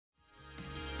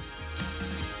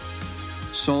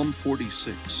Psalm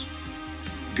 46.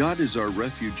 God is our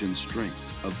refuge and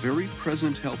strength, a very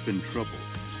present help in trouble.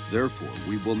 Therefore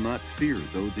we will not fear,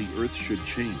 though the earth should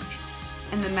change,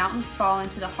 and the mountains fall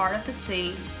into the heart of the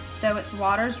sea, though its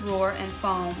waters roar and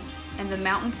foam, and the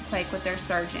mountains quake with their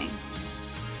surging.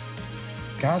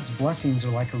 God's blessings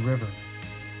are like a river.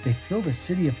 They fill the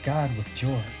city of God with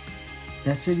joy.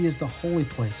 That city is the holy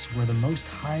place where the Most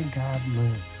High God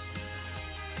lives.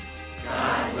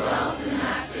 God dwells in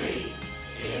that city.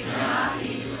 It cannot be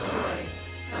destroyed.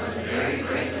 From the very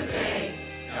break of day,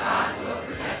 God will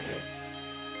protect it.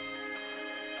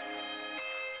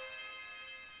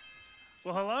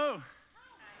 Well, hello.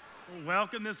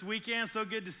 Welcome this weekend. So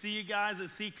good to see you guys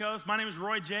at Seacoast. My name is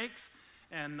Roy Jakes,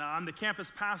 and I'm the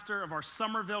campus pastor of our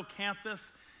Summerville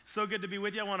campus. So good to be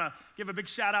with you. I want to give a big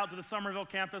shout out to the Summerville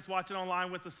campus watching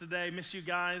online with us today. Miss you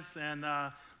guys, and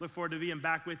look forward to being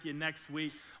back with you next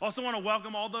week. Also want to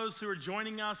welcome all those who are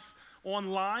joining us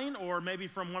online or maybe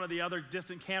from one of the other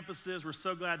distant campuses. We're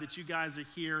so glad that you guys are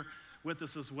here with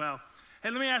us as well.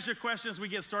 Hey, let me ask you a question as we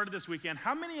get started this weekend.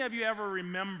 How many of you ever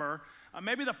remember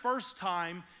maybe the first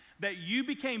time that you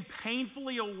became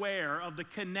painfully aware of the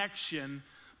connection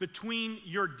between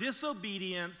your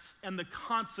disobedience and the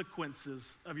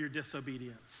consequences of your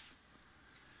disobedience?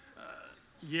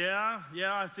 Yeah,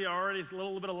 I see already a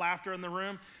little bit of laughter in the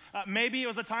room. Maybe it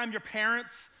was a time your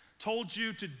parents told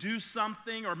you to do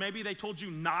something, or maybe they told you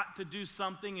not to do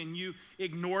something and you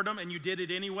ignored them and you did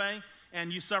it anyway,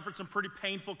 and you suffered some pretty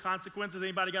painful consequences.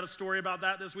 Anybody got a story about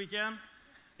that this weekend?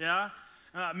 Yeah?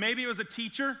 Maybe it was a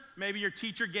teacher. Maybe your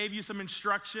teacher gave you some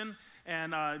instruction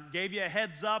and gave you a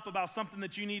heads up about something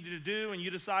that you needed to do, and you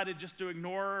decided just to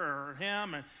ignore her or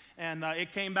him, and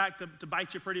it came back to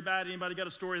bite you pretty bad. Anybody got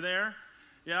a story there?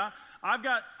 Yeah? I've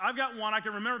got one I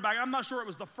can remember back. I'm not sure it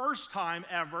was the first time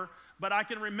ever, but I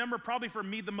can remember probably for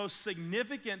me the most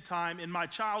significant time in my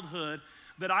childhood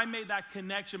that I made that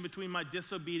connection between my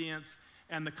disobedience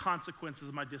and the consequences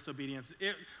of my disobedience.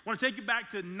 I want to take you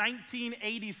back to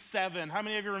 1987. How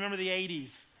many of you remember the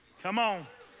 80s? Come on.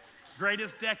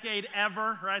 Greatest decade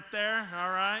ever right there, all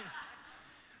right?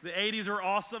 The 80s were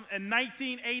awesome. In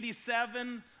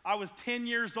 1987, I was 10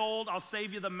 years old. I'll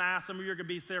save you the math. Some of you are going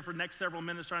to be there for the next several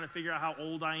minutes trying to figure out how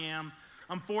old I am.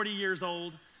 I'm 40 years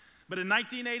old. But in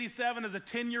 1987, as a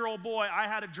 10-year-old boy, I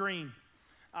had a dream.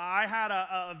 I had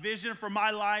a vision for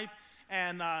my life,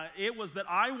 and it was that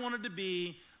I wanted to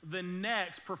be the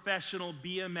next professional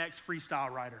BMX freestyle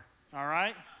rider, all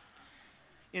right?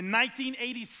 In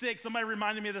 1986, somebody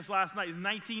reminded me of this last night. In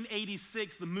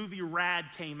 1986, the movie Rad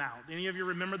came out. Any of you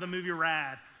remember the movie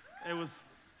Rad? It was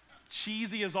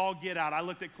cheesy as all get out. I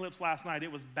looked at clips last night.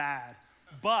 It was bad.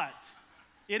 But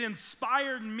it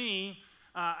inspired me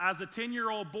as a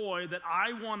 10-year-old boy that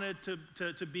I wanted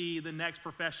to be the next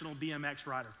professional BMX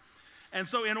rider. And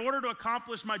so in order to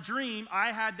accomplish my dream,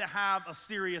 I had to have a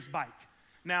serious bike.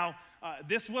 Now,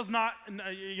 this was not,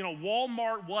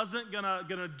 Walmart wasn't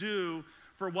gonna do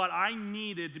for what I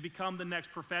needed to become the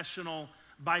next professional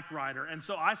bike rider. And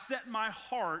so I set my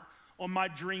heart on my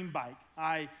dream bike.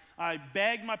 I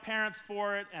begged my parents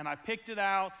for it, and I picked it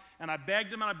out, and I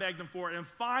begged them for it. And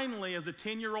finally, as a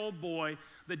 10-year-old boy,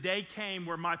 the day came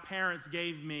where my parents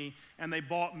gave me and they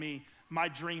bought me my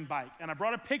dream bike. And I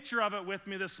brought a picture of it with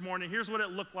me this morning. Here's what it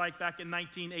looked like back in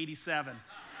 1987.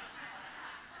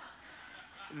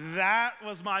 That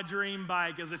was my dream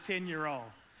bike as a 10-year-old.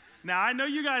 Now, I know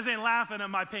you guys ain't laughing at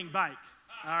my pink bike,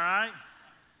 all right?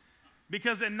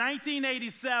 Because in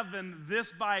 1987,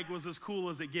 this bike was as cool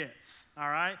as it gets, all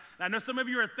right? I know some of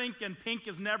you are thinking pink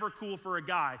is never cool for a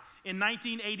guy. In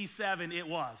 1987, it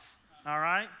was, all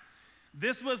right?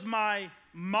 This was my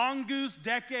Mongoose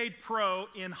Decade Pro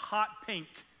in hot pink,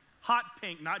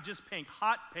 not just pink,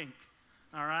 hot pink,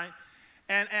 all right?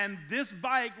 And this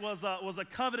bike was a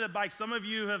coveted bike. Some of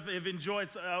you have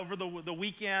enjoyed over the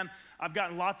weekend. I've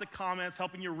gotten lots of comments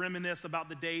helping you reminisce about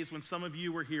the days when some of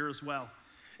you were here as well.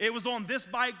 It was on this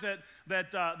bike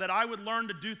that I would learn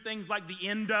to do things like the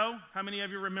endo. How many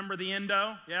of you remember the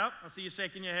endo? Yep, I see you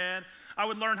shaking your head. I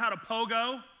would learn how to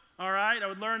pogo, all right? I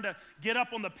would learn to get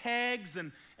up on the pegs,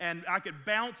 and I could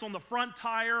bounce on the front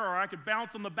tire, or I could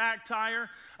bounce on the back tire.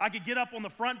 I could get up on the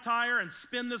front tire and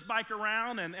spin this bike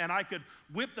around, and I could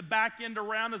whip the back end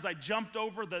around as I jumped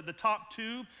over the top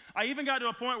tube. I even got to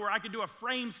a point where I could do a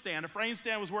frame stand. A frame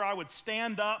stand was where I would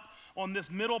stand up on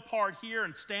this middle part here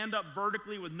and stand up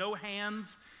vertically with no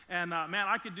hands. And man,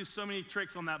 I could do so many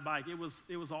tricks on that bike. It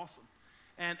was awesome.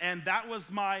 And that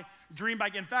was my dream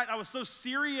bike. In fact, I was so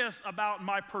serious about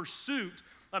my pursuit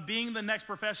of being the next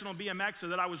professional BMXer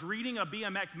that I was reading a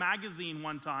BMX magazine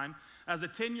one time as a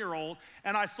 10-year-old,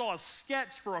 and I saw a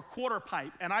sketch for a quarter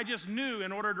pipe, and I just knew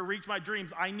in order to reach my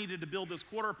dreams, I needed to build this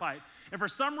quarter pipe. And for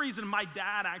some reason, my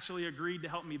dad actually agreed to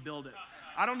help me build it.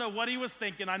 I don't know what he was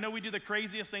thinking. I know we do the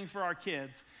craziest things for our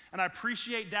kids, and I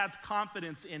appreciate Dad's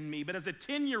confidence in me. But as a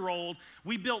 10-year-old,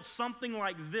 we built something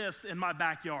like this in my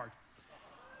backyard.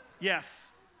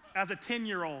 Yes, as a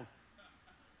 10-year-old.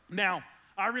 Now,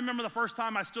 I remember the first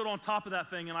time I stood on top of that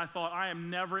thing, and I thought, I am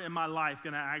never in my life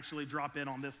going to actually drop in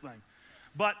on this thing.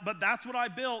 But that's what I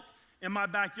built in my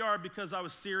backyard because I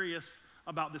was serious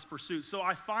about this pursuit. So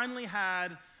I finally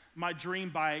had my dream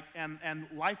bike, and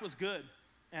life was good.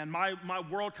 And my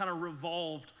world kind of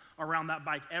revolved around that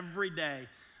bike every day.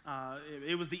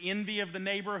 It was the envy of the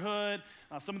neighborhood.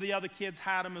 Some of the other kids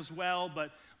had them as well,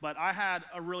 but I had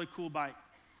a really cool bike.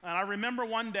 And I remember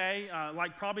one day,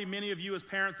 like probably many of you as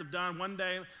parents have done, one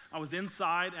day I was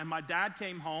inside and my dad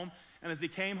came home, and as he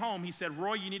came home, he said,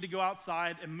 Roy, you need to go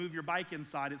outside and move your bike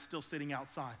inside. It's still sitting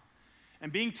outside.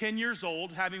 And being 10 years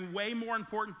old, having way more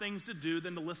important things to do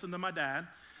than to listen to my dad,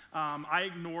 I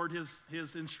ignored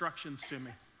his instructions to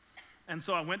me. And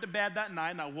so I went to bed that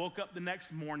night, and I woke up the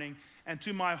next morning, and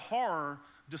to my horror,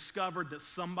 discovered that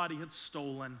somebody had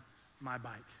stolen my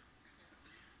bike.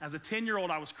 As a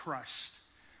 10-year-old, I was crushed.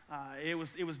 It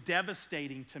was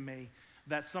devastating to me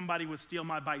that somebody would steal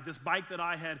my bike. This bike that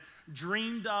I had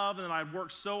dreamed of and that I'd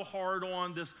worked so hard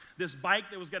on, this bike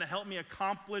that was going to help me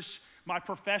accomplish my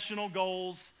professional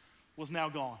goals was now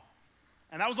gone.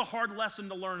 And that was a hard lesson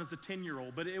to learn as a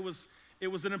 10-year-old, but it was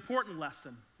an important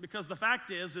lesson because the fact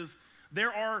is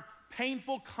there are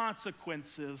painful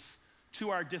consequences to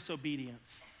our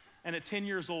disobedience. And at 10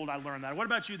 years old, I learned that. What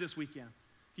about you this weekend?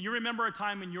 Can you remember a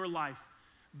time in your life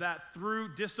that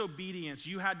through disobedience,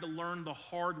 you had to learn the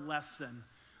hard lesson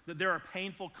that there are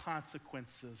painful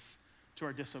consequences to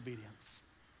our disobedience?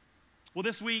 Well,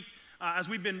 this week, as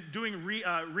we've been doing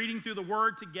reading through the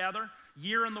Word together,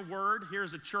 Year in the Word, here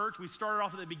as a church, we started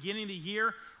off at the beginning of the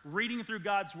year, reading through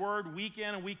God's Word week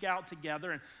in and week out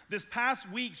together. And this past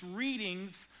week's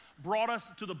readings brought us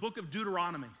to the book of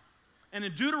Deuteronomy. And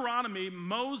in Deuteronomy,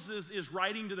 Moses is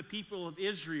writing to the people of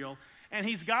Israel, and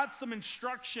he's got some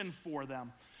instruction for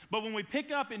them. But when we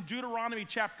pick up in Deuteronomy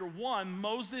chapter 1,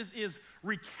 Moses is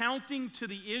recounting to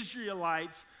the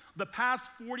Israelites the past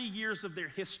 40 years of their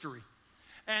history.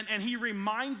 And he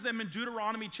reminds them in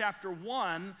Deuteronomy chapter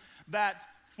 1 that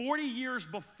 40 years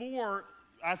before,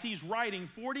 as he's writing,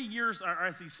 40 years, or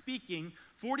as he's speaking,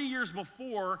 40 years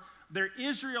before, their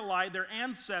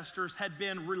ancestors had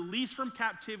been released from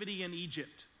captivity in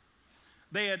Egypt.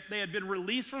 They had been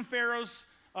released from Pharaoh's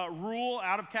rule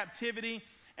out of captivity,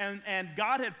 and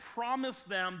God had promised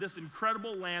them this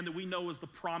incredible land that we know as the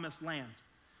Promised Land.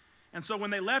 And so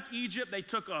when they left Egypt, they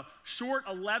took a short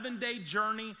 11-day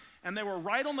journey, and they were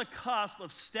right on the cusp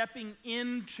of stepping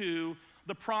into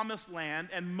the Promised Land.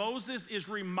 And Moses is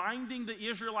reminding the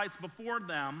Israelites before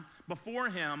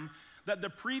him, that the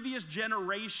previous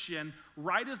generation,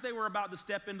 right as they were about to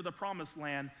step into the Promised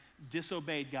Land,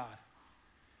 disobeyed God.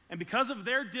 And because of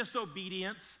their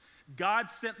disobedience, God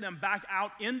sent them back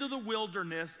out into the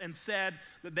wilderness and said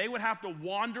that they would have to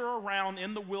wander around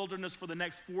in the wilderness for the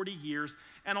next 40 years.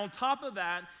 And on top of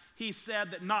that, he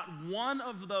said that not one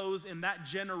of those in that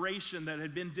generation that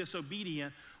had been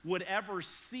disobedient would ever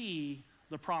see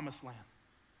the Promised Land.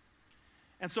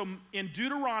 And so in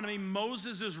Deuteronomy,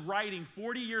 Moses is writing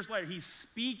 40 years later. He's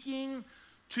speaking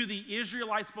to the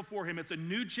Israelites before him. It's a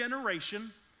new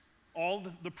generation. All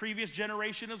the previous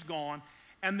generation is gone.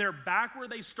 And they're back where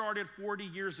they started 40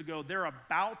 years ago. They're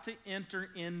about to enter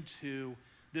into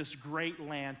this great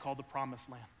land called the Promised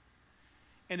Land.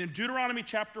 And in Deuteronomy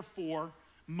chapter 4,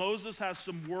 Moses has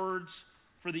some words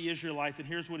for the Israelites. And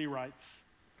here's what he writes.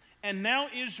 And now,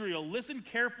 Israel, listen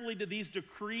carefully to these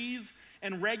decrees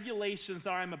and regulations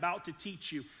that I am about to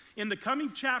teach you. In the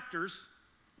coming chapters,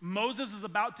 Moses is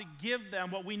about to give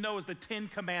them what we know as the 10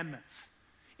 Commandments,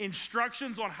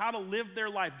 instructions on how to live their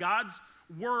life, God's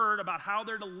word about how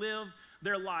they're to live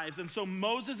their lives. And so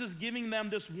Moses is giving them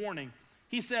this warning.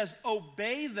 He says,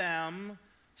 obey them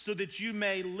so that you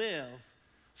may live,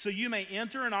 so you may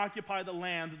enter and occupy the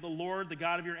land that the Lord, the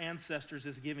God of your ancestors,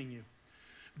 is giving you.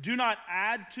 Do not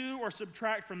add to or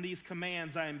subtract from these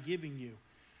commands I am giving you.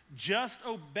 Just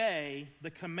obey the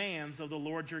commands of the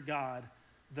Lord your God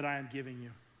that I am giving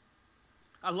you.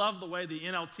 I love the way the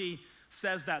NLT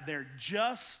says that there.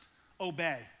 Just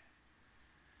obey.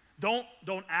 Don't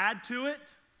add to it.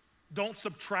 Don't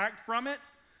subtract from it.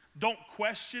 Don't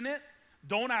question it.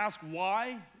 Don't ask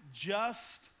why.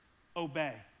 Just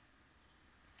obey.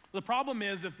 The problem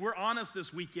is, if we're honest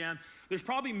this weekend, there's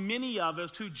probably many of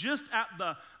us who just at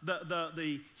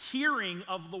the hearing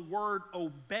of the word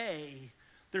obey,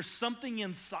 there's something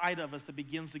inside of us that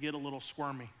begins to get a little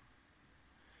squirmy.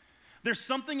 There's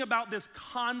something about this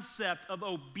concept of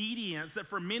obedience that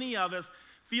for many of us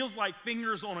feels like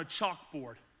fingers on a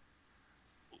chalkboard.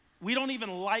 We don't even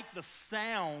like the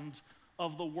sound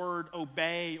of the word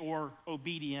obey or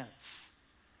obedience.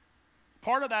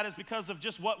 Part of that is because of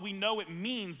just what we know it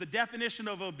means. The definition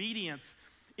of obedience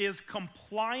is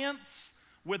compliance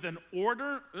with an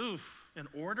order,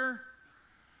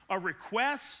 a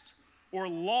request or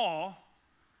law.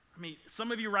 I mean,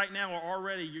 some of you right now are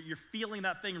already, you're feeling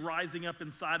that thing rising up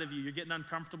inside of you. You're getting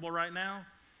uncomfortable right now.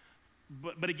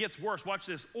 But it gets worse. Watch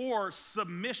this. Or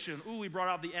submission. Ooh, we brought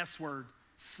out the S word.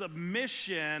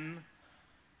 Submission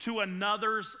to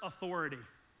another's authority.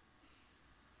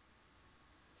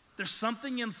 There's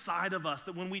something inside of us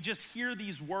that when we just hear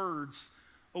these words,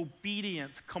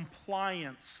 obedience,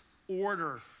 compliance,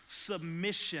 order,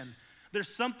 submission,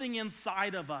 there's something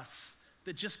inside of us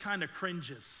that just kind of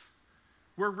cringes.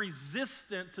 We're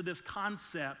resistant to this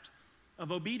concept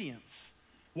of obedience.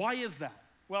 Why is that?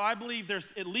 Well, I believe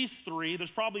there's at least three.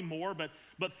 There's probably more, but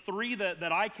three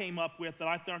that I came up with that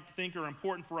I think are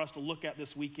important for us to look at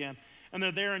this weekend. And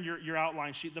they're there in your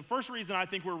outline sheet. The first reason I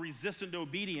think we're resistant to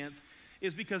obedience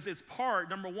is because it's part,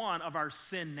 number one, of our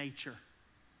sin nature.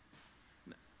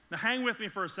 Now, hang with me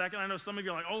for a second. I know some of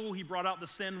you are like, oh, he brought out the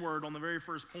sin word on the very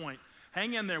first point.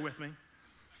 Hang in there with me.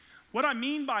 What I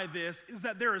mean by this is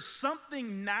that there is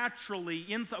something naturally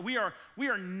inside. We are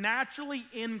naturally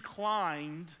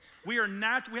inclined. We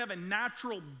have a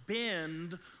natural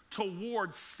bend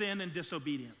towards sin and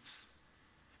disobedience.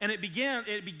 And it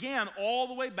began all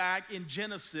the way back in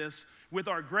Genesis with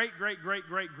our great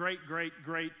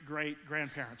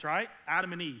grandparents, right?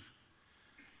 Adam and Eve.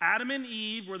 Adam and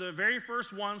Eve were the very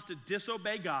first ones to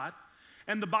disobey God.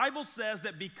 And the Bible says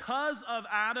that because of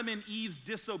Adam and Eve's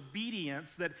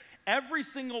disobedience, that every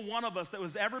single one of us that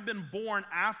was ever been born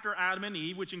after Adam and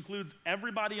Eve, which includes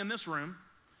everybody in this room,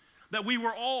 that we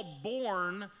were all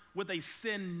born with a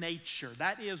sin nature.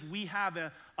 That is, we have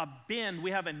a bend,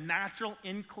 we have a natural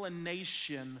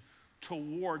inclination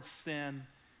towards sin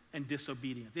and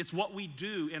disobedience. It's what we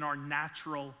do in our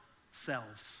natural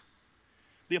selves.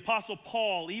 The Apostle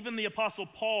Paul,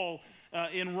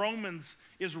 in Romans,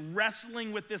 is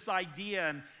wrestling with this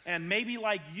idea, and maybe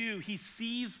like you, he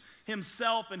sees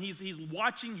himself and he's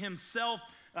watching himself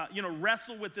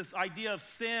wrestle with this idea of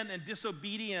sin and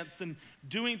disobedience and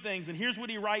doing things. And here's what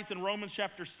he writes in Romans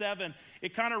chapter 7.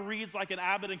 It kind of reads like an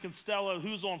Abbott and Costello,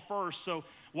 who's on first. So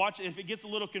watch, if it gets a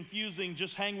little confusing,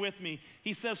 just hang with me.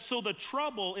 He says, so the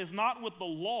trouble is not with the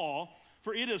law,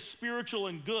 for it is spiritual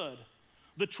and good.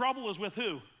 The trouble is with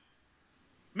who?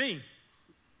 Me.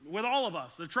 With all of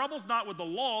us. The trouble's not with the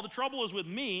law, the trouble is with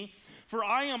me, for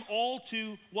I am all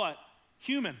too what?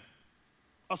 Human.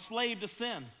 A slave to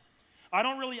sin. I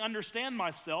don't really understand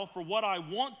myself for what I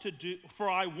want to do, for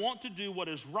I want to do what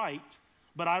is right,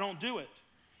 but I don't do it.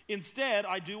 Instead,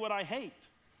 I do what I hate.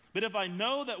 But if I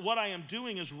know that what I am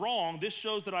doing is wrong, this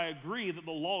shows that I agree that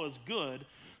the law is good.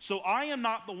 So I am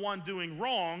not the one doing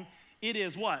wrong. It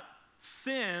is what?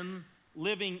 Sin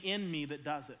living in me that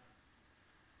does it.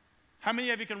 How many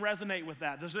of you can resonate with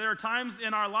that? There are times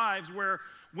in our lives where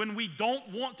when we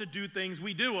don't want to do things,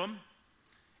 we do them.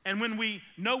 And when we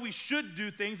know we should do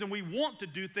things and we want to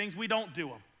do things, we don't do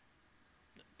them.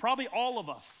 Probably all of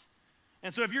us.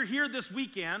 And so if you're here this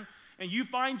weekend and you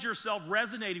find yourself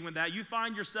resonating with that, you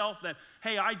find yourself that,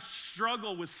 hey, I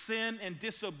struggle with sin and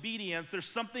disobedience, there's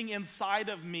something inside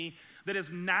of me that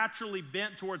is naturally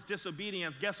bent towards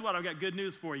disobedience, guess what? I've got good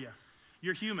news for you.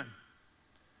 You're human.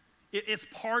 It's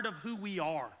part of who we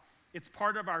are. It's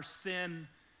part of our sin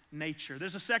nature.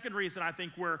 There's a second reason I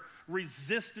think we're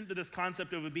resistant to this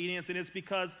concept of obedience, and it's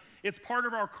because it's part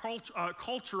of our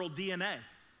cultural DNA.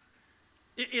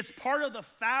 It's part of the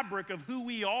fabric of who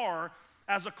we are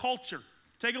as a culture.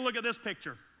 Take a look at this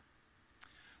picture.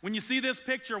 When you see this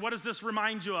picture, what does this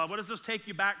remind you of? What does this take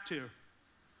you back to?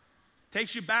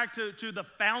 Takes you back to the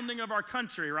founding of our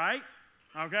country, right?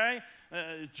 Okay?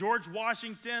 George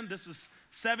Washington, this was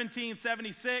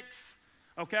 1776,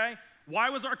 okay? Why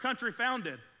was our country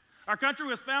founded? Our country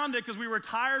was founded because we were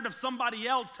tired of somebody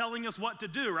else telling us what to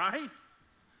do, right?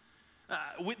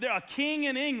 A king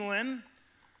in England,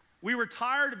 we were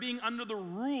tired of being under the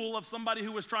rule of somebody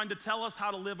who was trying to tell us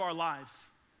how to live our lives.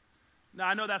 Now,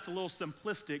 I know that's a little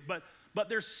simplistic, but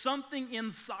there's something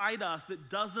inside us that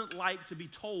doesn't like to be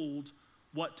told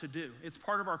what to do. It's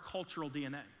part of our cultural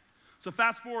DNA. So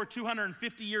fast forward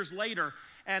 250 years later,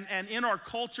 and in our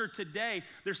culture today,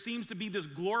 there seems to be this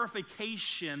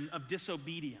glorification of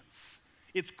disobedience.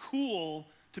 It's cool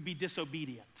to be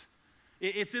disobedient.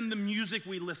 It's in the music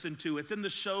we listen to. It's in the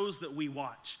shows that we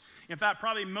watch. In fact,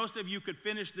 probably most of you could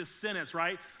finish this sentence,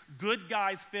 right? Good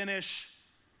guys finish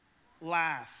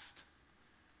last.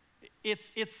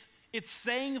 It's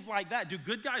sayings like that. Do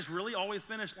good guys really always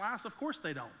finish last? Of course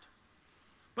they don't.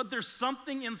 But there's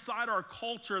something inside our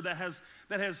culture that has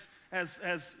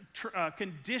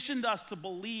conditioned us to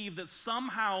believe that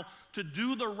somehow to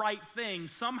do the right thing,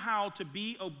 somehow to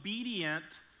be obedient,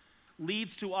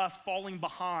 leads to us falling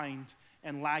behind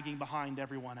and lagging behind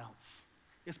everyone else.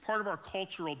 It's part of our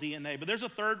cultural DNA. But there's a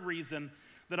third reason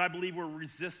that I believe we're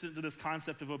resistant to this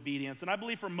concept of obedience. And I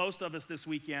believe for most of us this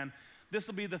weekend, this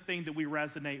will be the thing that we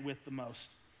resonate with the most.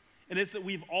 And it's that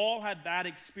we've all had bad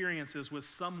experiences with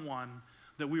someone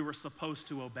that we were supposed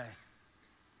to obey.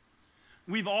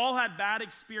 We've all had bad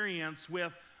experience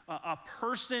with a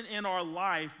person in our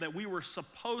life that we were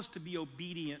supposed to be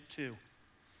obedient to.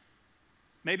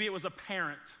 Maybe it was a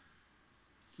parent.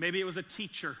 Maybe it was a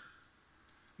teacher.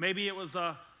 Maybe it was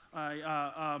a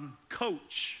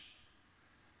coach.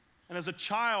 And as a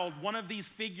child, one of these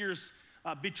figures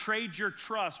betrayed your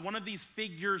trust. One of these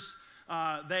figures,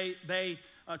 they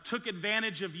took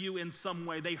advantage of you in some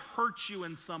way. They hurt you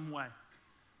in some way.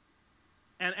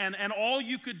 And all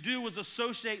you could do was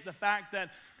associate the fact that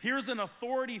here's an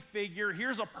authority figure,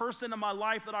 here's a person in my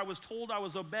life that I was told I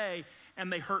was obey,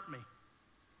 and they hurt me.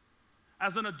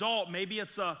 As an adult, maybe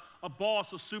it's a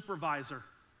boss, a supervisor.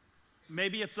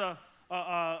 Maybe it's a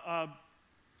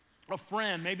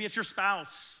friend. Maybe it's your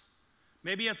spouse.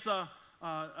 Maybe it's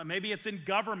in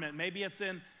government. Maybe it's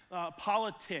in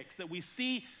politics, that we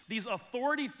see these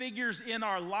authority figures in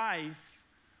our life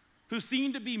who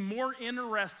seem to be more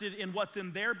interested in what's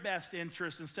in their best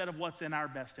interest instead of what's in our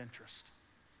best interest.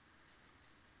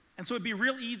 And so it'd be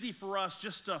real easy for us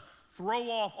just to throw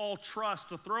off all trust,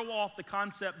 to throw off the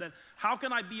concept that how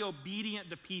can I be obedient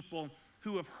to people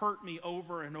who have hurt me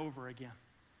over and over again?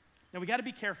 Now we got to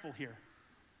be careful here,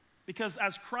 because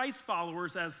as Christ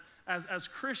followers, as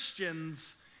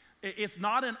Christians, it's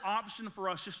not an option for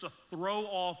us just to throw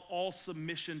off all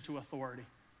submission to authority.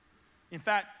 In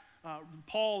fact,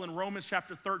 Paul in Romans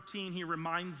chapter 13, he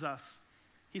reminds us,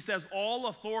 he says, all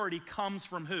authority comes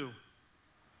from who?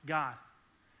 God.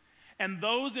 And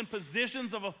those in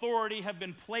positions of authority have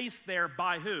been placed there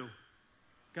by who?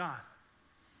 God.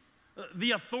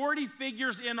 The authority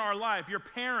figures in our life, your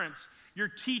parents, your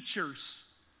teachers,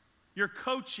 your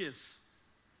coaches,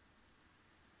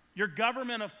 your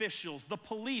government officials, the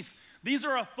police, these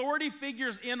are authority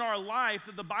figures in our life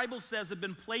that the Bible says have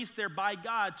been placed there by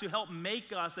God to help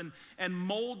make us and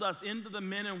mold us into the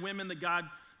men and women that God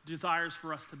desires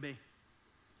for us to be.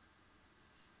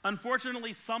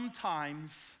 Unfortunately,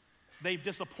 sometimes they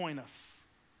disappoint us.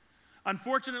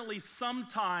 Unfortunately,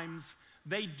 sometimes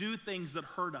they do things that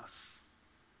hurt us.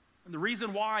 And the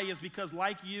reason why is because,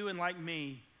 like you and like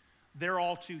me, they're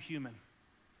all too human.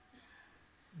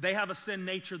 They have a sin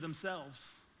nature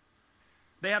themselves.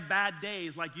 They have bad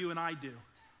days like you and I do.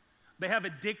 They have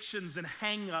addictions and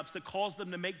hang-ups that cause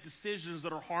them to make decisions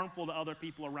that are harmful to other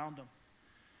people around them.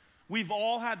 We've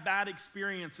all had bad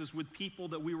experiences with people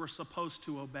that we were supposed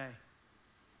to obey.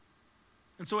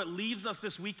 And so it leaves us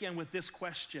this weekend with this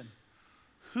question: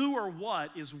 who or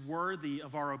what is worthy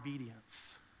of our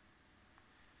obedience?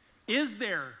 Is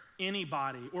there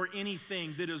anybody or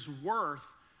anything that is worth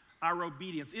our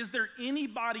obedience? Is there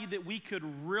anybody that we could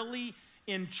really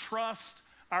entrust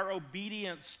our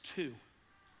obedience to?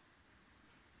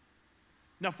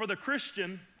 Now, for the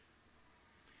Christian,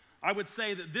 I would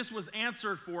say that this was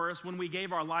answered for us when we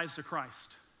gave our lives to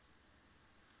Christ.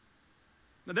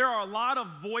 Now, there are a lot of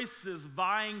voices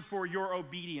vying for your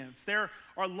obedience. There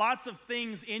are lots of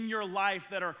things in your life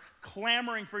that are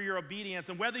clamoring for your obedience.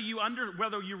 And whether you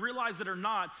realize it or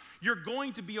not, you're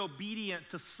going to be obedient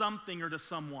to something or to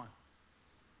someone.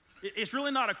 It's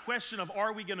really not a question of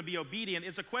are we going to be obedient.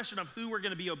 It's a question of who we're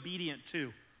going to be obedient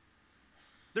to.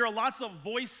 There are lots of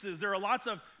voices. There are lots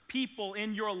of people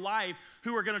in your life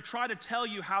who are going to try to tell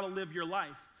you how to live your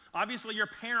life. Obviously, your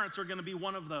parents are going to be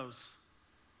one of those.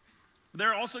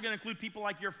 They're also going to include people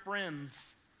like your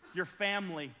friends, your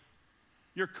family,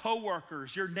 your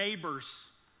coworkers, your neighbors.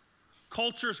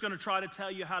 Culture is going to try to tell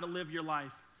you how to live your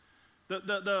life.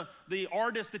 The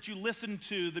artist that you listen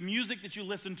to, the music that you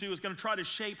listen to is going to try to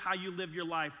shape how you live your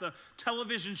life. The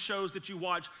television shows that you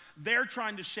watch, they're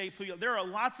trying to shape who you are. There are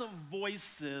lots of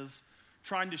voices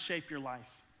trying to shape your life.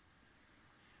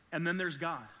 And then there's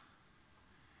God.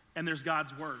 And there's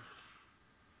God's word.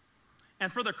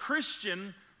 And for the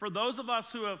Christian, for those of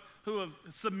us who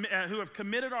have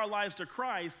committed our lives to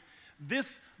Christ,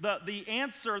 the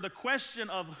answer, the question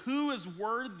of who is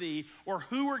worthy or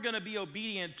who we're going to be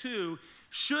obedient to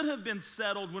should have been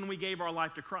settled when we gave our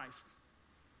life to Christ.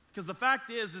 Because the fact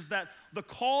is that the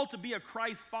call to be a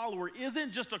Christ follower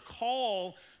isn't just a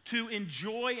call to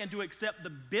enjoy and to accept the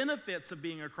benefits of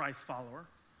being a Christ follower.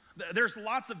 There's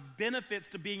lots of benefits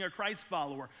to being a Christ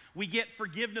follower. We get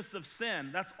forgiveness of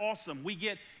sin. That's awesome. We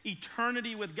get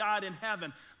eternity with God in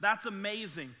heaven. That's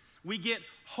amazing. We get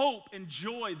hope and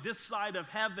joy this side of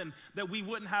heaven that we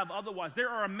wouldn't have otherwise. There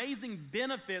are amazing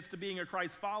benefits to being a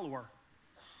Christ follower.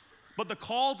 But the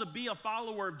call to be a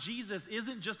follower of Jesus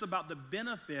isn't just about the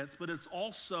benefits, but it's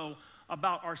also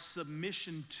about our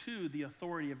submission to the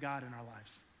authority of God in our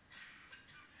lives.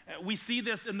 We see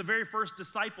this in the very first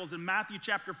disciples in Matthew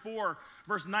chapter 4,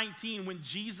 verse 19, when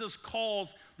Jesus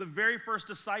calls the very first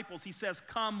disciples, he says,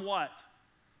 "Come what?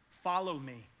 Follow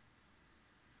me."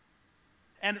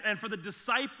 And for the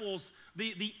disciples,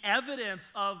 the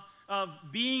evidence of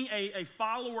being a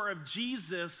follower of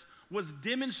Jesus was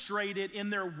demonstrated in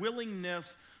their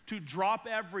willingness to drop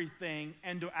everything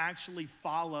and to actually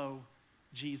follow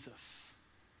Jesus.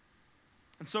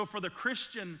 And so for the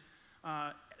Christian,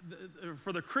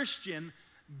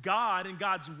 God and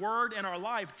God's word in our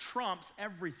life trumps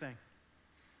everything.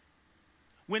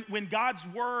 When God's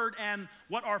word and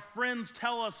what our friends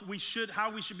tell us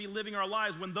how we should be living our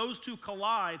lives, when those two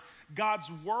collide,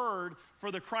 God's word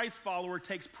for the Christ follower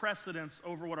takes precedence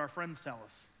over what our friends tell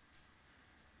us.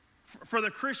 For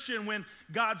the Christian, when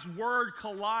God's word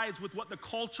collides with what the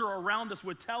culture around us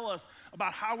would tell us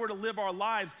about how we're to live our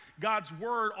lives, God's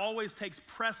word always takes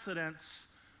precedence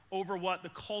over what the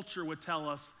culture would tell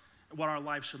us what our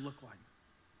life should look like.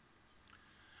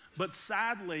 But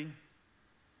sadly,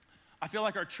 I feel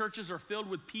like our churches are filled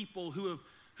with people who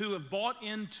have bought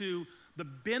into the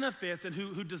benefits and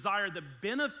who desire the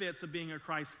benefits of being a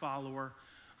Christ follower,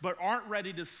 but aren't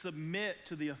ready to submit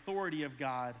to the authority of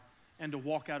God and to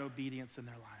walk out obedience in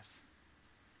their lives.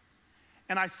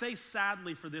 And I say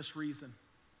sadly for this reason.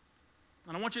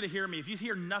 And I want you to hear me. If you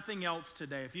hear nothing else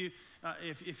today,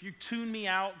 if you tune me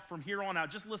out from here on out,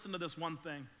 just listen to this one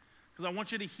thing. Because I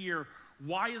want you to hear,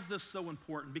 why is this so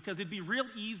important? Because it'd be real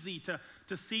easy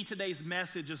to see today's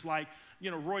message as like,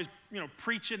 Roy's,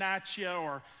 preaching at you,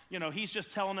 or, he's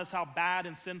just telling us how bad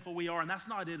and sinful we are, and that's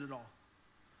not it at all.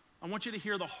 I want you to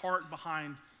hear the heart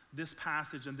behind this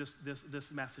passage and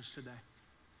this message today.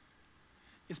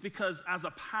 It's because as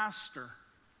a pastor,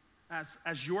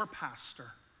 as your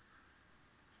pastor,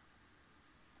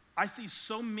 I see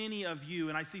so many of you,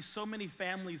 and I see so many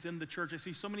families in the church, I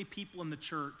see so many people in the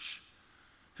church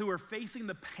who are facing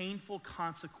the painful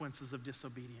consequences of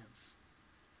disobedience.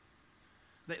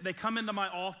 They come into my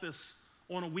office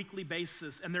on a weekly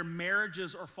basis, and their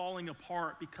marriages are falling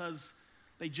apart because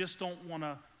they just don't want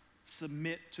to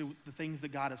submit to the things that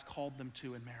God has called them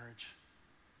to in marriage.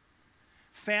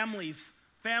 Families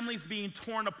being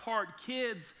torn apart,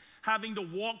 kids having to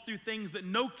walk through things that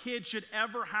no kid should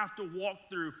ever have to walk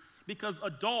through because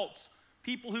adults,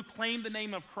 people who claim the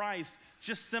name of Christ,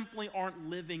 just simply aren't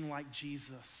living like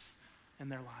Jesus in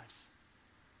their lives.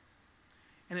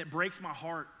 And it breaks my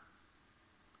heart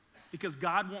because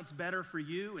God wants better for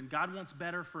you and God wants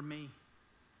better for me.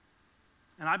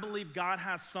 And I believe God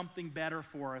has something better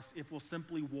for us if we'll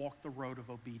simply walk the road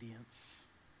of obedience.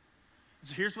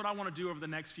 So here's what I want to do over the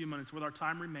next few minutes with our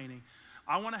time remaining.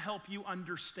 I want to help you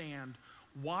understand,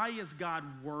 why is God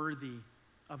worthy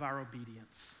of our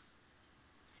obedience?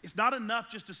 It's not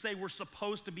enough just to say we're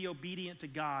supposed to be obedient to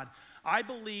God. I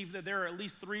believe that there are at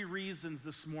least 3 reasons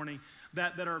this morning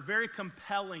that are very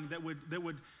compelling, that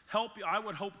would help you, I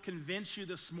would hope convince you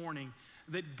this morning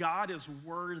that God is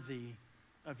worthy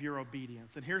of your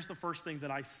obedience. And here's the first thing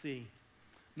that I see.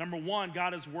 Number 1,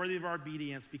 God is worthy of our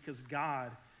obedience because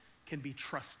God can be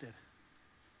trusted.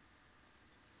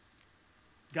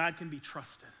 God can be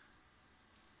trusted.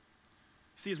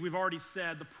 See, as we've already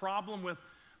said, the problem with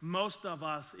most of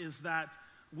us is that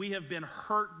we've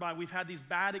had these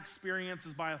bad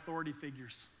experiences by authority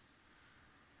figures.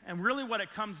 And really what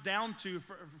it comes down to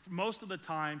for most of the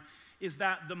time is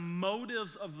that the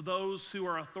motives of those who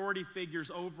are authority figures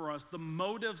over us, the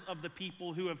motives of the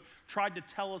people who have tried to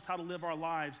tell us how to live our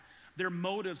lives, their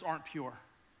motives aren't pure.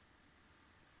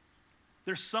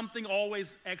 There's something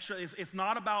always extra. It's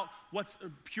not about what's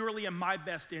purely in my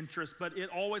best interest, but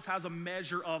it always has a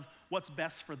measure of what's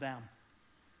best for them.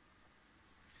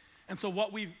 And so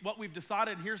what we've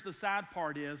decided, and here's the sad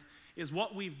part is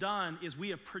what we've done is we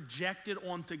have projected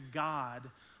onto God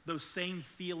those same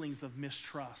feelings of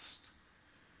mistrust.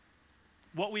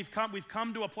 We've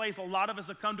come to a place, a lot of us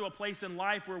have come to a place in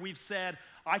life where we've said,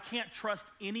 I can't trust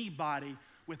anybody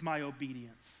with my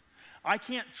obedience. I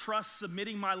can't trust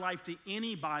submitting my life to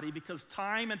anybody because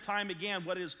time and time again,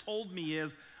 what it has told me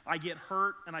is I get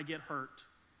hurt and I get hurt.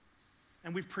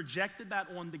 And we've projected that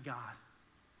onto God.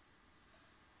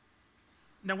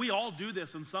 Now, we all do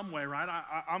this in some way, right?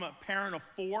 I'm a parent of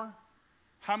 4.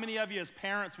 How many of you as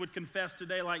parents would confess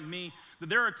today, like me, that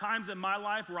there are times in my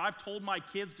life where I've told my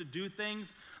kids to do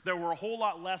things that were a whole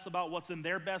lot less about what's in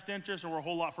their best interest and were a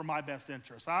whole lot for my best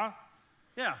interest, huh?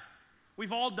 Yeah,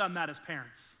 we've all done that as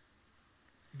parents.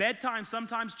 Bedtime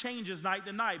sometimes changes night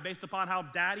to night based upon how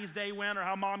daddy's day went or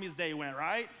how mommy's day went,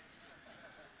 right?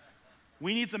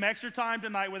 We need some extra time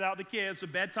tonight without the kids, so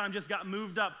bedtime just got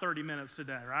moved up 30 minutes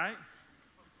today, right?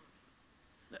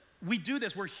 We do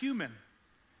this, we're human.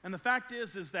 And the fact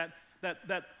is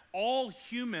that all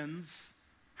humans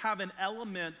have an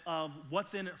element of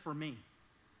what's in it for me.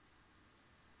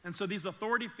 And so these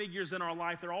authority figures in our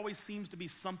life, there always seems to be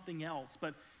something else.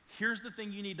 But here's the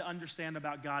thing you need to understand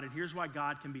about God, and here's why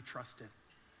God can be trusted.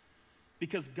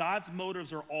 Because God's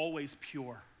motives are always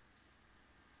pure.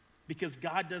 Because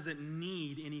God doesn't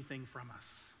need anything from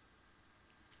us.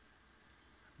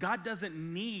 God doesn't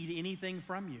need anything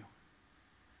from you.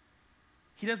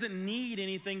 He doesn't need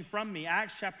anything from me.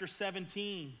 Acts chapter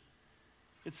 17,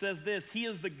 it says this: He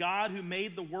is the God who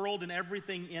made the world and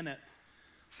everything in it.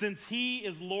 Since He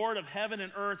is Lord of heaven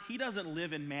and earth, He doesn't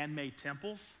live in man-made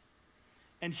temples,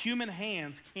 and human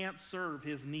hands can't serve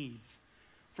His needs,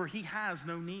 for He has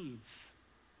no needs.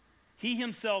 He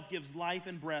Himself gives life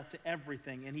and breath to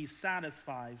everything, and He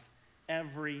satisfies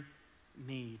every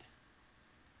need.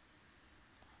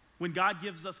 When God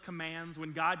gives us commands,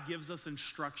 when God gives us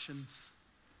instructions,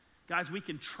 guys, we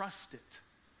can trust it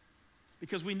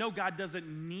because we know God doesn't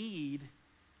need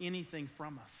anything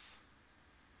from us.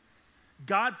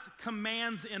 God's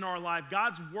commands in our life,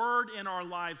 God's word in our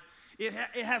lives, it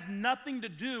has nothing to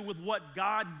do with what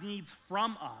God needs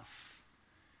from us.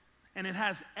 And it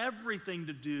has everything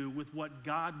to do with what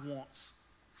God wants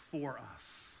for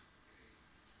us.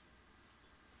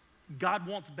 God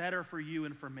wants better for you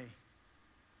and for me.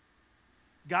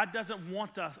 God doesn't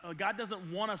want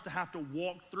us to have to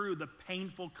walk through the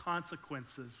painful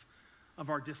consequences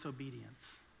of our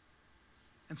disobedience.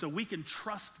 And so we can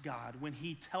trust God when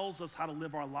He tells us how to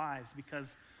live our lives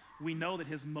because we know that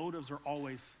His motives are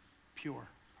always pure.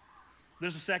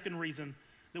 There's a second reason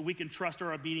that we can trust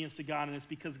our obedience to God, and it's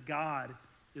because God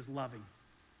is loving.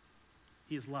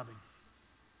 He is loving.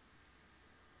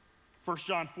 1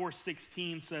 John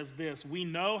 4:16 says this: We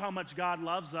know how much God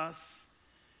loves us,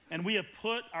 and we have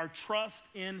put our trust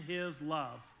in His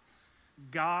love.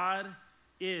 God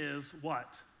is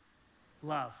what?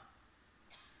 Love.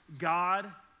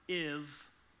 God is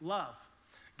love.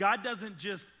 God doesn't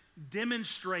just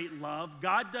demonstrate love.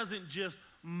 God doesn't just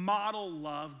model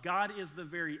love. God is the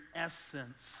very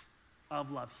essence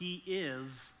of love. He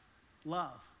is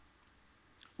love.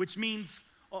 Which means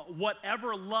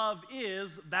whatever love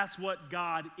is, that's what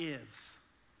God is.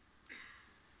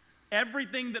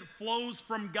 Everything that flows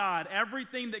from God,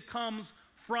 everything that comes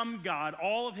from God,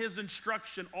 all of His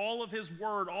instruction, all of His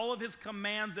word, all of His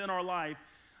commands in our life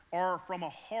are from a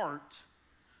heart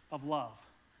of love.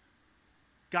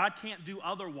 God can't do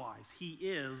otherwise. He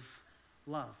is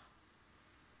love.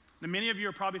 Now, many of you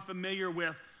are probably familiar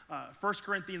with 1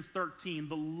 Corinthians 13,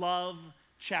 the love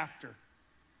chapter.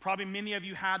 Probably many of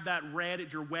you had that read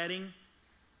at your wedding,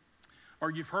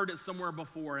 or you've heard it somewhere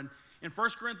before. And in 1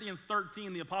 Corinthians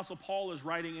 13, the Apostle Paul is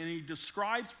writing, and he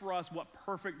describes for us what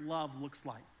perfect love looks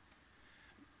like.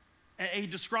 And he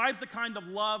describes the kind of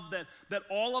love that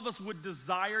all of us would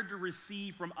desire to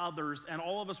receive from others, and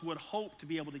all of us would hope to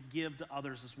be able to give to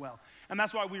others as well. And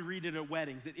that's why we read it at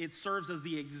weddings. It serves as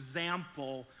the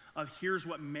example of here's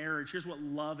what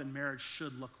love and marriage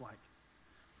should look like.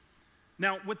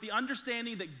 Now, with the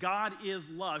understanding that God is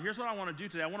love, here's what I want to do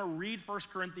today. I want to read 1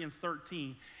 Corinthians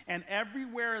 13, and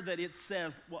everywhere that it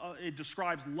says, it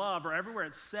describes love, or everywhere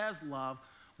it says love,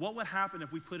 what would happen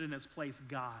if we put in its place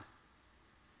God?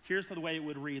 Here's the way it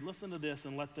would read. Listen to this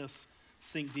and let this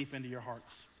sink deep into your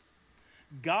hearts.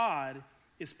 God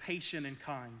is patient and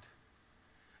kind.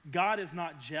 God is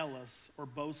not jealous or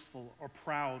boastful or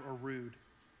proud or rude.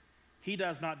 He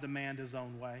does not demand His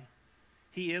own way.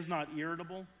 He is not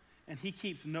irritable, and He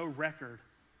keeps no record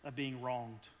of being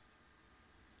wronged.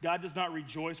 God does not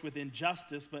rejoice with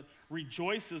injustice, but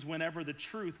rejoices whenever the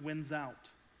truth wins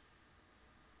out.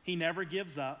 He never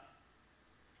gives up.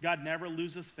 God never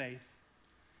loses faith.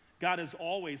 God is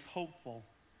always hopeful,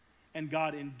 and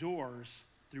God endures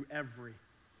through every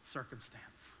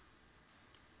circumstance.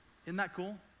 Isn't that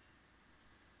cool?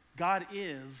 God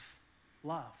is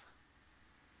love.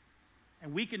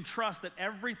 And we can trust that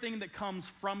everything that comes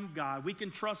from God, we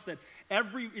can trust that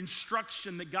every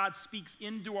instruction that God speaks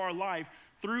into our life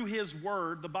through His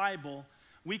Word, the Bible,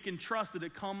 we can trust that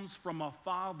it comes from a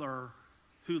Father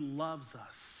who loves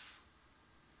us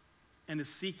and is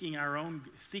seeking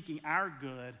our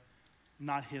good,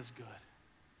 not His good.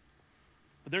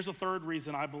 But there's a third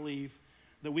reason I believe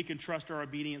that we can trust our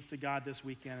obedience to God this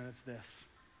weekend, and it's this.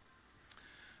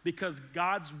 Because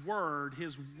God's Word,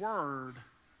 His Word,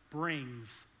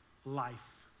 brings life.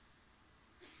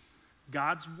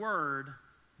 God's Word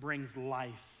brings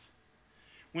life.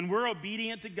 When we're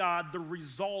obedient to God, the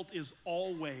result is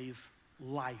always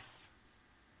life.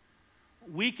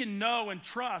 We can know and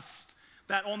trust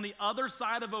that on the other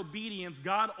side of obedience,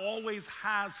 God always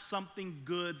has something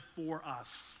good for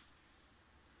us.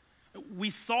 We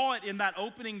saw it in that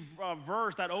opening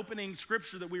verse, that opening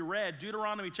scripture that we read,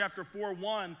 Deuteronomy chapter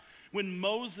 4:1, when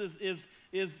Moses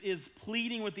is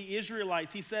pleading with the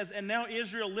Israelites. He says, "And now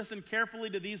Israel, listen carefully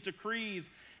to these decrees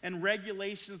and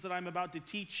regulations that I'm about to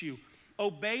teach you.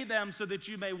 Obey them so that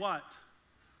you may" what?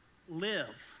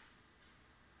 Live.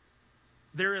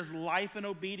 There is life in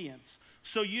obedience.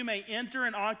 "So you may enter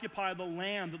and occupy the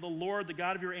land that the Lord, the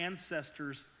God of your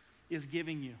ancestors, is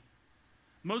giving you."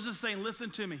 Moses is saying, listen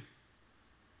to me.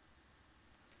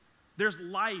 There's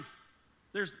life.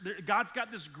 God's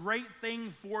got this great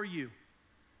thing for you.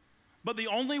 But the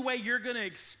only way you're going to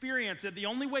experience it, the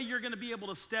only way you're going to be able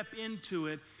to step into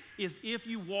it, is if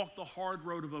you walk the hard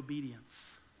road of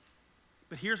obedience.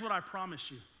 But here's what I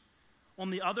promise you. On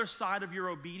the other side of your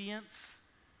obedience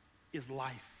is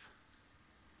life.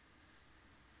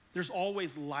 There's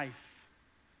always life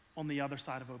on the other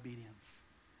side of obedience.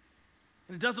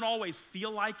 And it doesn't always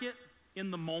feel like it in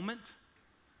the moment.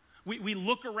 We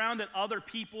look around at other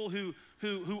people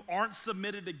who aren't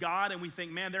submitted to God, and we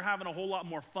think, man, they're having a whole lot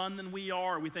more fun than we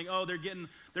are. We think, oh, they're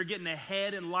getting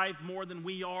ahead in life more than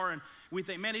we are. And we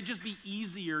think, man, it'd just be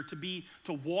easier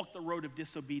to walk the road of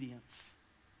disobedience.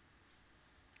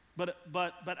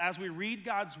 But as we read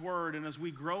God's Word and as we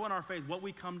grow in our faith, what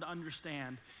we come to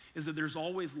understand is that there's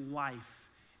always life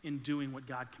in doing what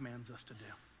God commands us to do.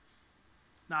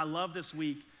 Now, I love this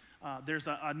week. There's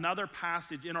another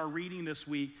passage in our reading this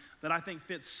week that I think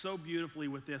fits so beautifully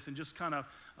with this and just kind of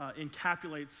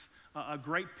encapsulates a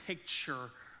great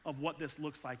picture of what this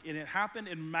looks like. And it happened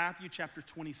in Matthew chapter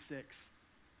 26.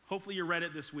 Hopefully you read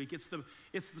it this week. It's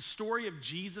the story of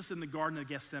Jesus in the Garden of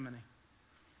Gethsemane.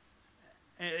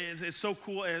 It's so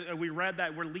cool. We read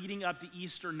that. We're leading up to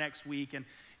Easter next week. And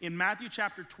in Matthew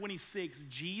chapter 26,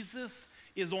 Jesus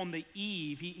is on the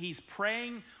eve. He's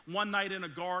praying one night in a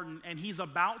garden, and he's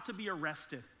about to be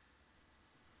arrested.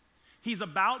 He's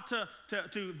about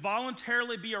to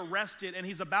voluntarily be arrested, and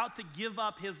he's about to give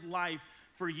up his life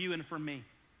for you and for me.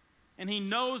 And he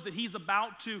knows that he's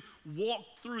about to walk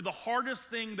through the hardest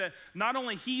thing that not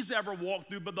only he's ever walked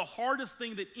through, but the hardest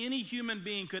thing that any human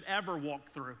being could ever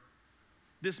walk through.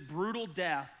 This brutal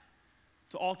death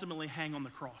to ultimately hang on the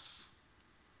cross.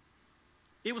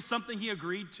 It was something he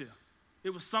agreed to. It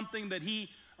was something that he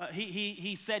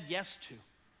said yes to.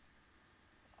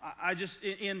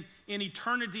 In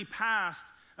eternity past,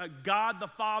 God the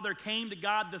Father came to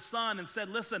God the Son and said,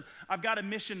 listen, I've got a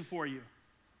mission for you.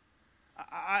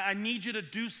 I need you to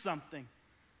do something.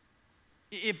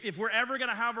 If we're ever going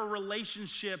to have a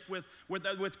relationship with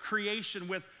creation,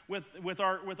 with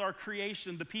our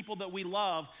creation, the people that we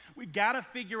love, we got to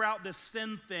figure out this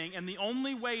sin thing. And the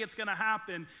only way it's going to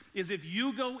happen is if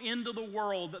you go into the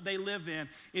world that they live in,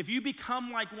 if you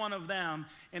become like one of them,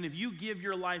 and if you give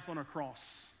your life on a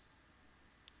cross.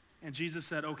 And Jesus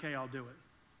said, okay, I'll do it.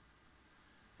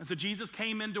 And so Jesus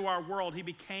came into our world. He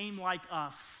became like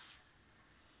us.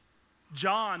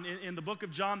 John, in the book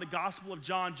of John, the Gospel of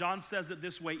John, John says it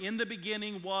this way: in the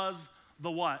beginning was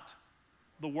the what?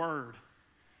 The Word.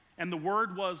 And the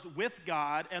Word was with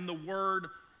God, and the Word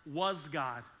was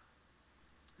God.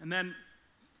 And then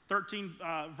 13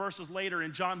 verses later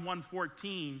in John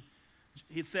 1:14,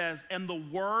 he says, and the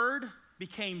Word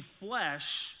became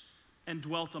flesh and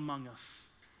dwelt among us.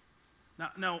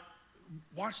 Now,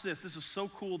 watch this. This is so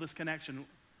cool, this connection.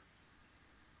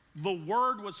 The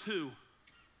Word was who?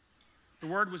 The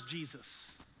Word was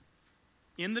Jesus.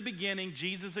 In the beginning,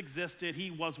 Jesus existed. He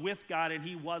was with God, and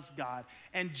he was God.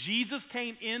 And Jesus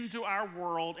came into our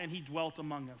world, and he dwelt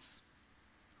among us.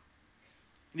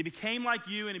 And he became like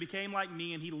you, and he became like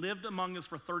me, and he lived among us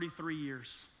for 33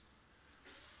 years.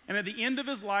 And at the end of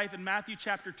his life, in Matthew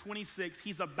chapter 26,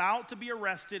 he's about to be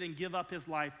arrested and give up his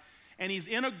life. And he's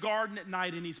in a garden at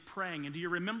night, and he's praying. And do you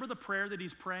remember the prayer that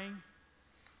he's praying?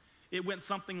 It went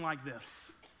something like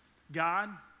this: God,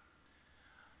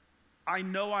 I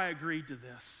know I agreed to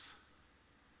this,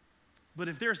 But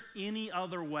if there's any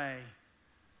other way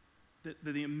that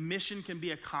the mission can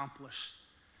be accomplished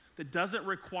that doesn't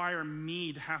require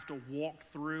me to have to walk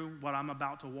through what I'm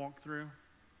about to walk through,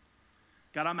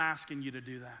 God, I'm asking you to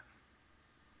do that.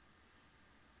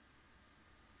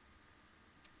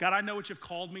 God, I know what you've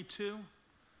called me to,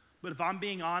 but if I'm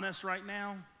being honest right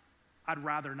now, I'd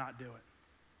rather not do it.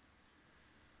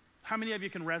 How many of you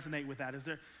can resonate with that? Is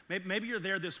there, maybe you're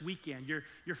there this weekend.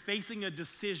 You're facing a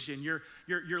decision. You're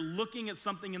looking at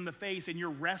something in the face, and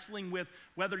you're wrestling with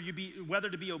whether to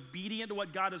be obedient to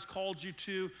what God has called you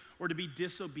to or to be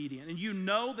disobedient. And you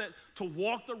know that to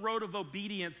walk the road of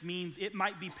obedience means it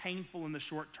might be painful in the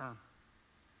short term.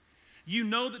 You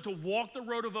know that to walk the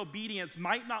road of obedience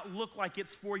might not look like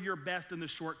it's for your best in the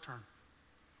short term.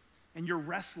 And you're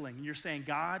wrestling, and you're saying,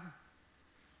 God,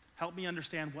 help me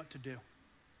understand what to do.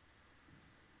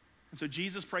 And so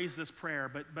Jesus prays this prayer,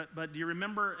 but do you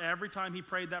remember every time he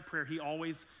prayed that prayer,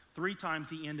 three times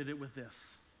he ended it with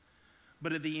this.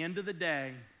 But at the end of the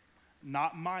day,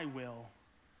 not my will,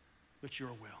 but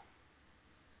your will.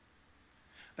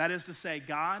 That is to say,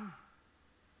 God,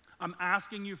 I'm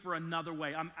asking you for another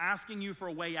way. I'm asking you for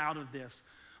a way out of this.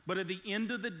 But at the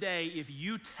end of the day, if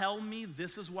you tell me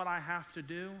this is what I have to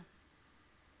do,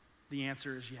 the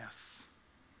answer is yes.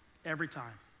 Every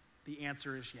time, the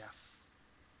answer is yes.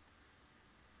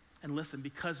 And listen,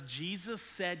 because Jesus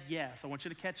said yes, I want you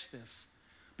to catch this.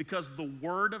 Because the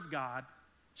Word of God,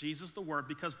 Jesus the Word,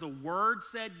 because the Word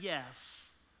said yes,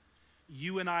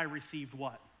 you and I received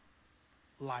what?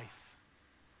 Life.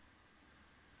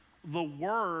 The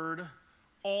Word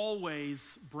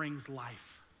always brings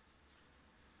life.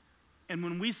 And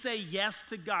when we say yes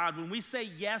to God, when we say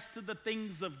yes to the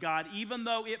things of God, even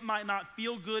though it might not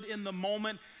feel good in the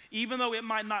moment, even though it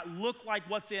might not look like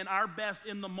what's in our best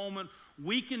in the moment,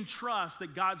 we can trust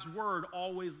that God's Word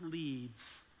always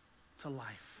leads to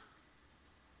life.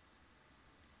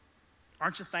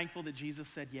 Aren't you thankful that Jesus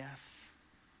said yes?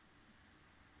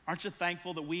 Aren't you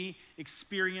thankful that we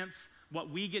experience what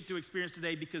we get to experience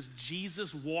today because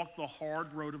Jesus walked the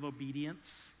hard road of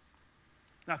obedience?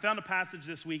 Now, I found a passage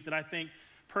this week that I think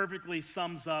perfectly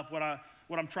sums up what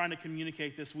I'm trying to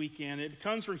communicate this weekend. It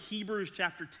comes from Hebrews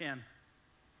chapter 10.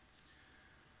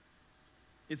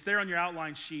 It's there on your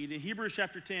outline sheet. In Hebrews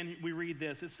chapter 10, we read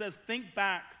this. It says, think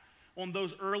back on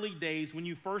those early days when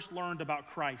you first learned about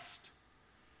Christ.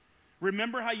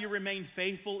 Remember how you remained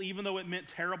faithful even though it meant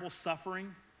terrible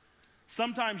suffering?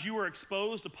 Sometimes you were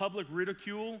exposed to public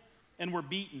ridicule and were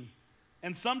beaten.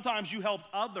 And sometimes you helped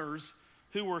others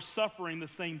who were suffering the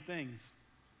same things.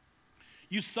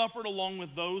 You suffered along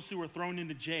with those who were thrown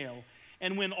into jail.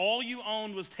 And when all you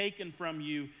owned was taken from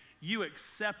you, you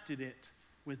accepted it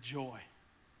with joy.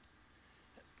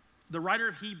 The writer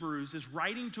of Hebrews is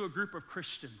writing to a group of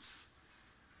Christians.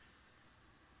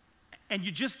 And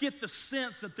you just get the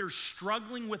sense that they're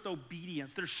struggling with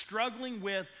obedience. They're struggling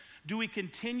with, do we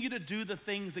continue to do the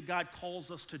things that God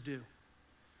calls us to do?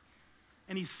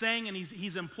 And he's saying, and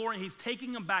he's imploring, he's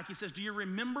taking them back. He says, do you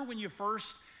remember when you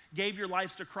first gave your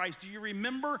lives to Christ? Do you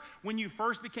remember when you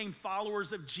first became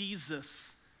followers of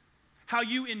Jesus? How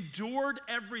you endured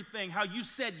everything, how you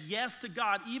said yes to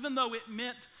God, even though it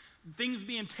meant things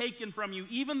being taken from you,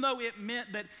 even though it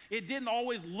meant that it didn't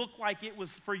always look like it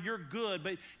was for your good,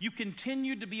 but you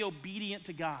continued to be obedient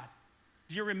to God.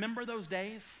 Do you remember those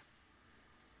days?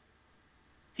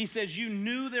 He says, you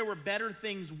knew there were better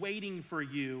things waiting for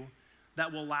you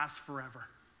that will last forever.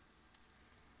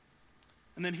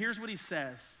 And then here's what he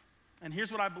says, and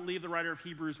here's what I believe the writer of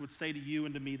Hebrews would say to you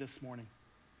and to me this morning.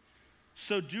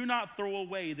 So do not throw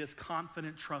away this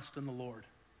confident trust in the Lord.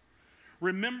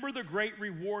 Remember the great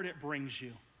reward it brings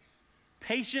you.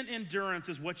 Patient endurance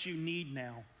is what you need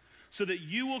now, so that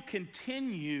you will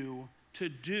continue to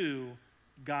do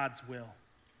God's will.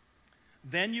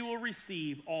 Then you will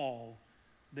receive all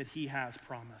that he has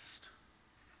promised.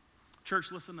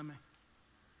 Church, listen to me.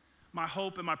 My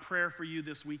hope and my prayer for you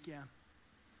this weekend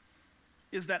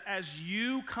is that as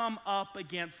you come up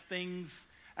against things,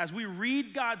 as we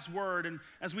read God's word and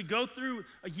as we go through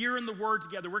a year in the word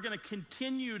together, we're going to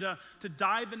continue to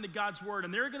dive into God's word.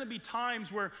 And there are going to be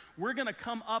times where we're going to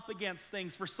come up against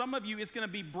things. For some of you, it's going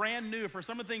to be brand new. For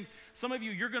some of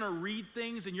you, you're going to read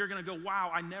things and you're going to go,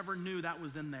 wow, I never knew that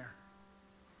was in there.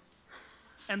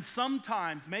 And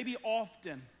sometimes, maybe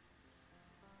often,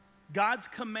 God's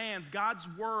commands, God's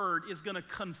word is going to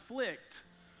conflict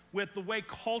with the way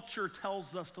culture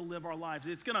tells us to live our lives.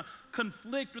 It's going to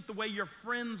conflict with the way your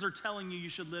friends are telling you you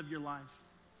should live your lives.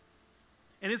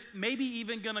 And it's maybe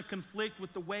even going to conflict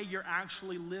with the way you're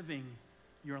actually living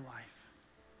your life.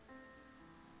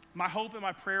 My hope and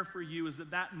my prayer for you is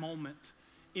that moment,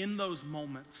 in those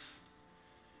moments,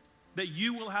 that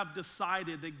you will have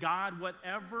decided that, God,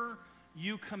 whatever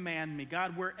you command me,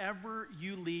 God, wherever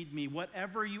you lead me,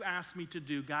 whatever you ask me to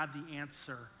do, God, the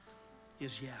answer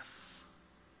is yes.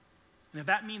 And if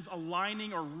that means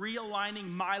aligning or realigning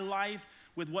my life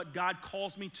with what God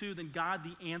calls me to, then God,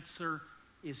 the answer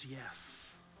is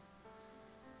yes.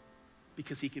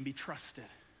 Because he can be trusted.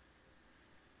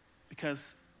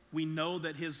 Because we know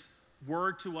that his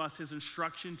word to us, his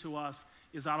instruction to us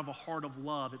is out of a heart of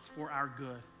love. It's for our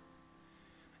good.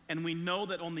 And we know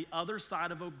that on the other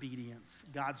side of obedience,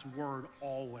 God's word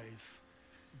always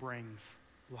brings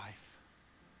life.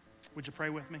 Would you pray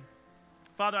with me?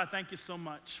 Father, I thank you so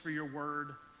much for your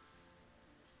word.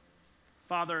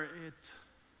 Father,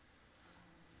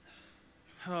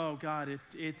 oh God,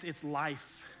 it's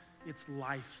life. It's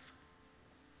life.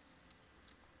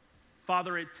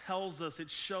 Father, it tells us, it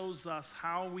shows us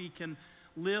how we can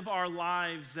live our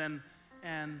lives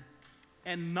and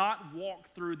not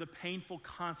walk through the painful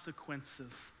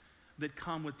consequences that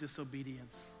come with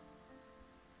disobedience.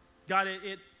 God,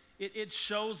 it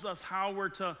shows us how we're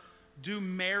to do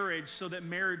marriage so that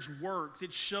marriage works.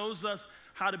 It shows us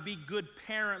how to be good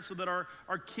parents so that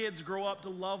our kids grow up to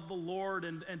love the Lord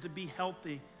and to be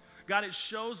healthy. God, it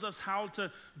shows us how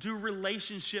to do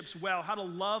relationships well, how to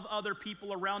love other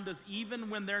people around us even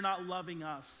when they're not loving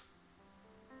us.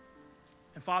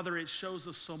 And Father, it shows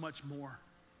us so much more.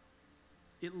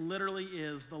 It literally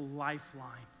is the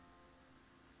lifeline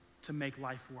to make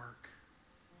life work.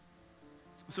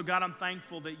 So God, I'm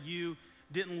thankful that you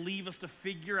didn't leave us to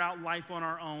figure out life on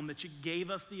our own, that you gave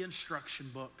us the instruction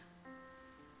book.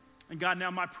 And God,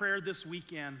 now my prayer this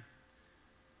weekend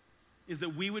is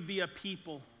that we would be a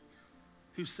people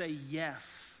who say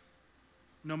yes,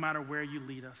 no matter where you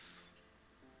lead us.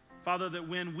 Father, that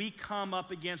when we come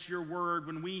up against your word,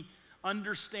 when we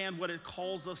understand what it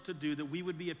calls us to do, that we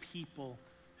would be a people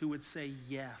who would say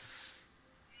yes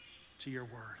to your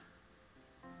word.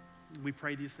 We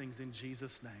pray these things in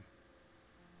Jesus' name.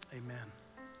 Amen.